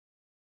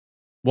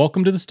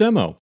Welcome to this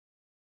demo.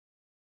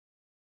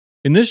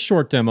 In this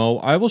short demo,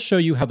 I will show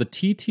you how the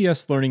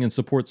TTS Learning and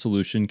Support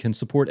solution can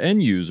support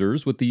end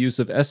users with the use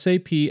of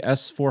SAP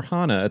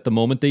S/4HANA at the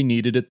moment they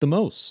needed it the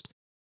most.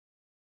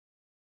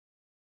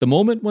 The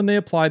moment when they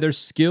apply their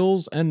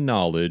skills and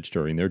knowledge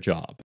during their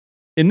job.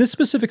 In this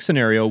specific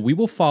scenario, we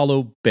will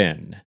follow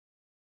Ben.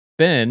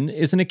 Ben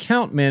is an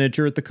account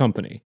manager at the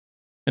company,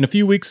 and a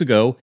few weeks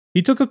ago,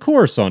 he took a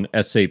course on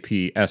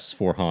SAP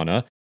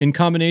S/4HANA in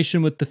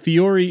combination with the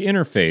Fiori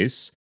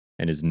interface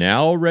and is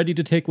now ready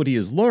to take what he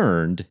has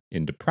learned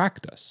into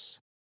practice.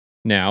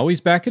 Now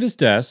he's back at his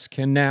desk,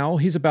 and now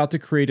he's about to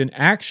create an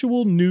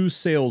actual new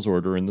sales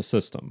order in the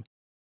system.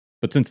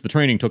 But since the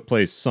training took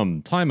place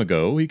some time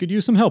ago, he could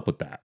use some help with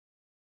that.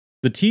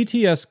 The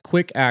TTS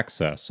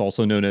QuickAccess,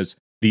 also known as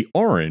the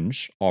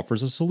Orange,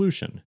 offers a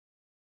solution.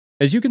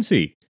 As you can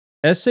see,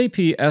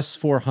 SAP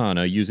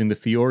S/4HANA using the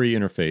Fiori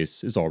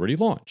interface is already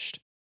launched.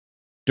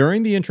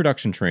 During the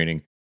introduction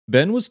training,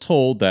 Ben was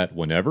told that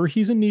whenever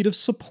he's in need of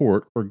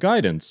support or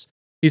guidance,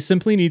 he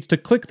simply needs to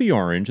click the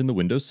orange in the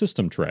Windows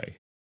system tray.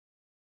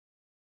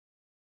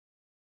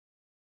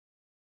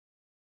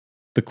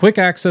 The Quick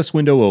Access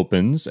window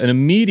opens and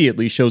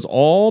immediately shows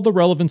all the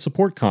relevant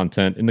support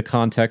content in the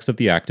context of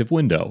the active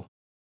window.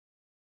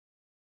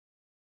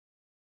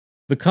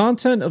 The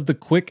content of the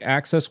Quick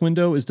Access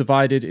window is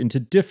divided into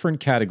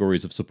different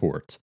categories of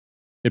support.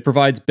 It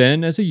provides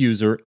Ben as a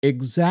user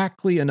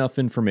exactly enough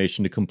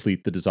information to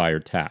complete the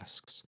desired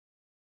tasks.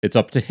 It's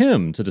up to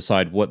him to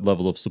decide what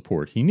level of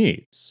support he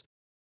needs.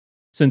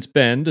 Since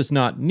Ben does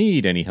not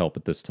need any help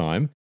at this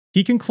time,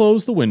 he can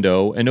close the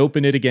window and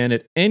open it again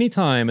at any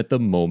time at the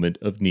moment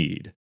of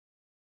need.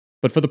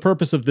 But for the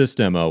purpose of this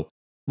demo,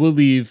 we'll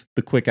leave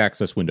the Quick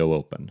Access window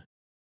open.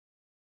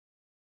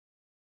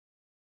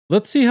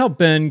 Let's see how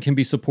Ben can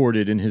be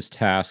supported in his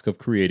task of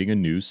creating a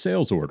new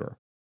sales order.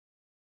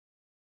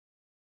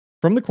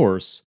 From the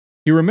course,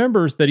 he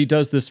remembers that he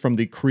does this from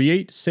the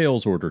Create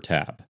Sales Order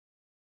tab.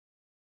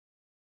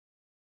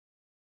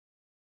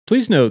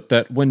 Please note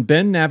that when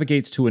Ben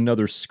navigates to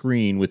another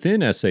screen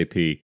within SAP,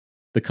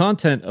 the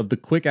content of the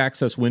Quick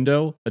Access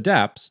window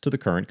adapts to the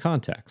current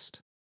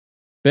context.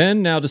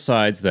 Ben now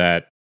decides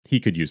that he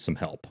could use some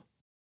help.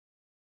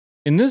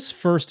 In this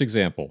first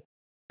example,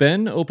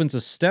 Ben opens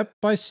a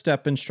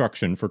step-by-step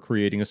instruction for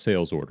creating a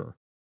sales order.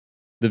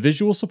 The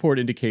visual support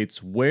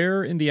indicates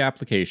where in the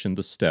application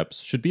the steps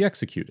should be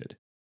executed.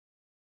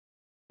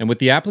 And with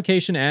the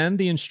application and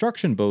the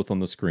instruction both on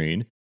the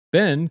screen,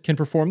 Ben can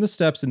perform the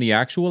steps in the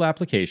actual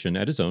application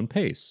at his own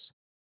pace.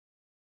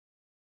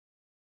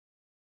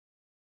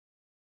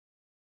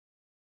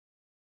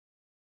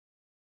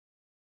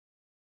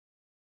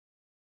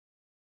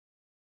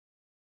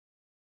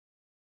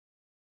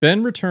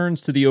 Ben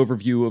returns to the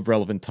overview of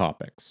relevant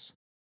topics.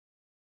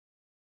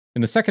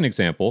 In the second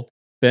example,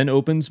 Ben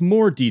opens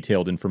more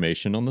detailed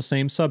information on the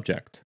same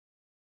subject.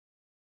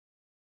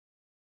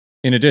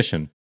 In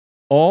addition,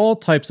 all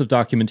types of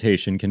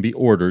documentation can be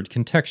ordered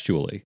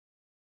contextually.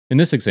 In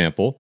this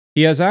example,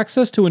 he has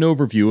access to an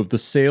overview of the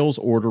sales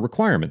order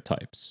requirement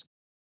types.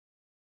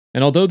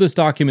 And although this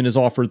document is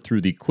offered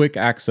through the Quick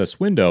Access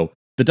window,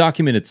 the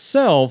document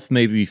itself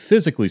may be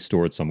physically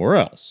stored somewhere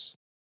else.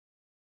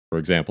 For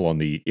example, on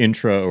the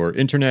intra or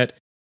internet,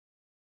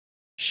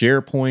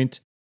 SharePoint,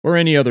 or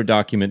any other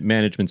document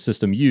management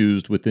system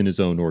used within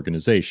his own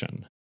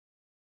organization.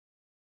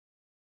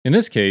 In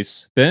this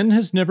case, Ben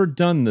has never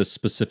done this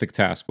specific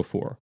task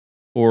before,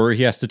 or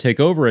he has to take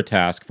over a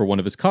task for one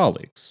of his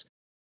colleagues.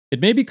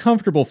 It may be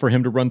comfortable for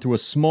him to run through a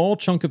small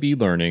chunk of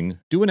e-learning,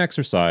 do an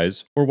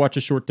exercise, or watch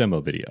a short demo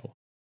video.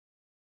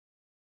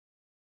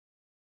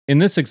 In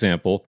this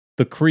example,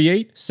 the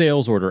Create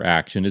Sales Order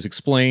action is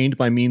explained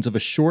by means of a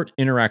short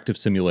interactive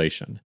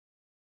simulation.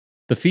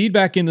 The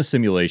feedback in the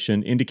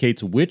simulation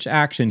indicates which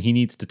action he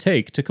needs to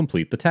take to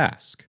complete the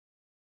task.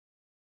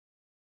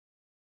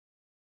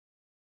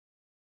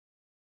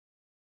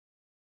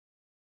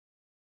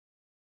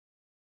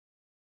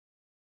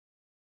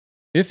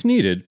 If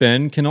needed,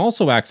 Ben can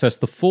also access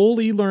the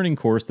full e-learning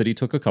course that he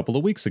took a couple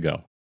of weeks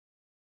ago.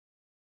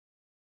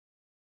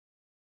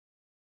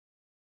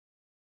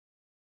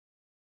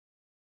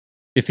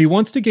 If he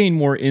wants to gain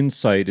more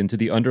insight into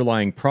the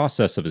underlying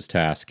process of his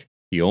task,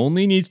 he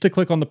only needs to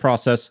click on the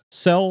process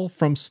Sell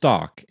from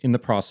Stock in the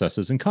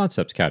Processes and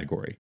Concepts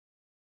category.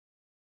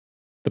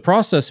 The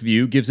process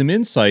view gives him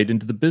insight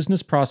into the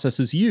business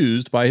processes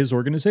used by his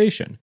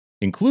organization,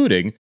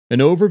 including an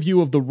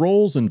overview of the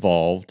roles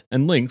involved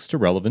and links to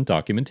relevant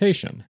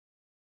documentation.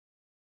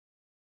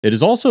 It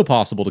is also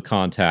possible to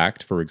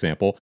contact, for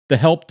example, the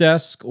help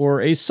desk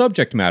or a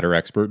subject matter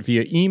expert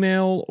via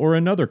email or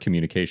another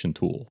communication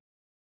tool.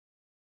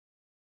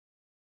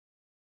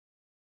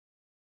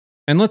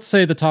 And let's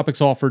say the topics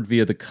offered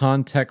via the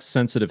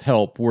context-sensitive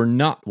help were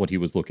not what he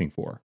was looking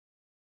for.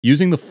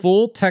 Using the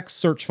full text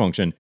search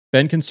function,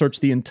 Ben can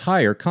search the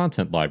entire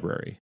content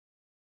library.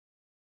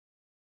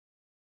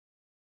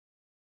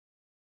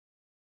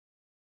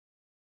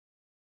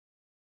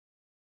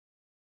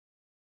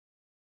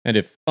 And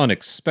if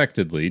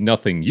unexpectedly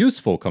nothing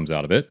useful comes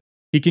out of it,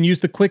 He can use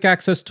the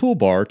QuickAccess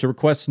toolbar to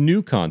request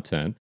new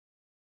content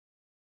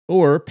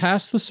or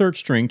pass the search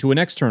string to an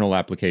external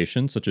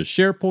application such as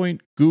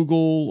SharePoint,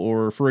 Google,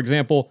 or, for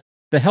example,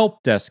 the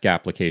help desk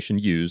application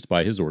used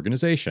by his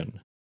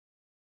organization.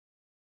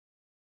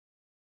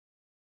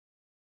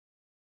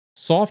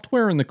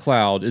 Software in the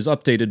cloud is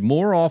updated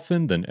more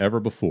often than ever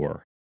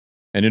before.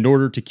 And in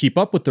order to keep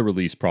up with the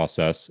release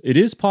process, it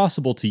is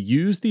possible to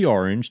use the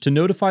orange to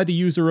notify the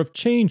user of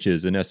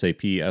changes in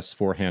SAP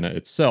S4HANA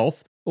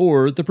itself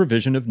or the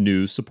provision of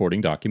new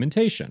supporting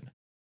documentation.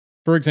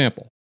 For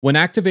example, when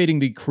activating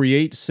the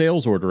Create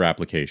Sales Order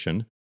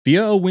application,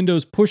 via a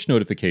Windows push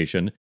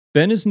notification,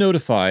 Ben is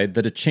notified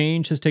that a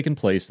change has taken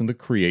place in the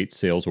Create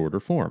Sales Order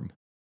form.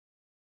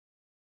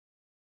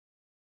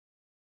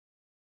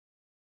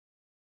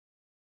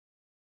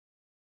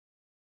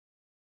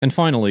 And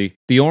finally,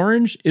 the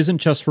orange isn't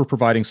just for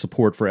providing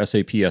support for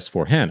SAP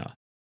S4HANA.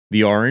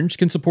 The orange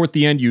can support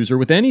the end user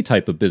with any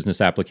type of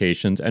business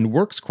applications and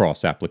works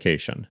cross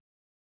application.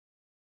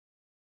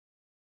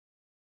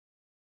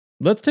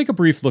 Let's take a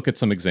brief look at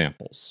some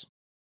examples.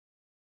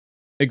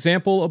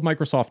 Example of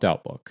Microsoft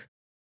Outlook.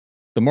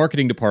 The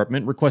marketing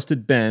department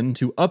requested Ben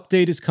to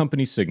update his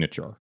company's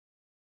signature.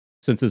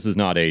 Since this is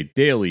not a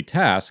daily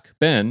task,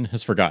 Ben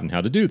has forgotten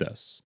how to do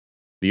this.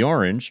 The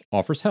orange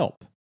offers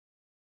help.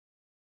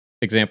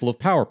 Example of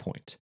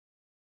PowerPoint.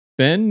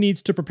 Ben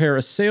needs to prepare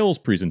a sales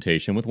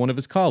presentation with one of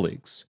his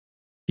colleagues.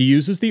 He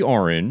uses the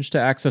orange to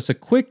access a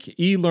quick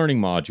e-learning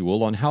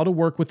module on how to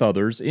work with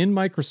others in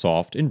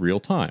Microsoft in real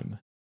time.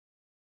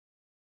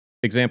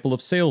 Example of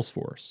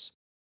Salesforce.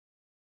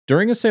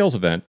 During a sales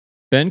event,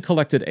 Ben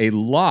collected a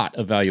lot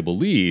of valuable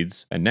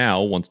leads and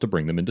now wants to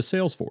bring them into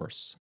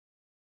Salesforce.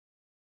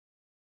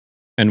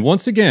 And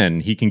once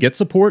again, he can get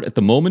support at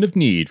the moment of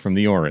need from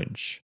the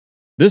orange.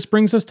 This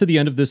brings us to the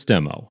end of this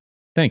demo.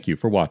 Thank you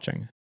for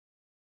watching.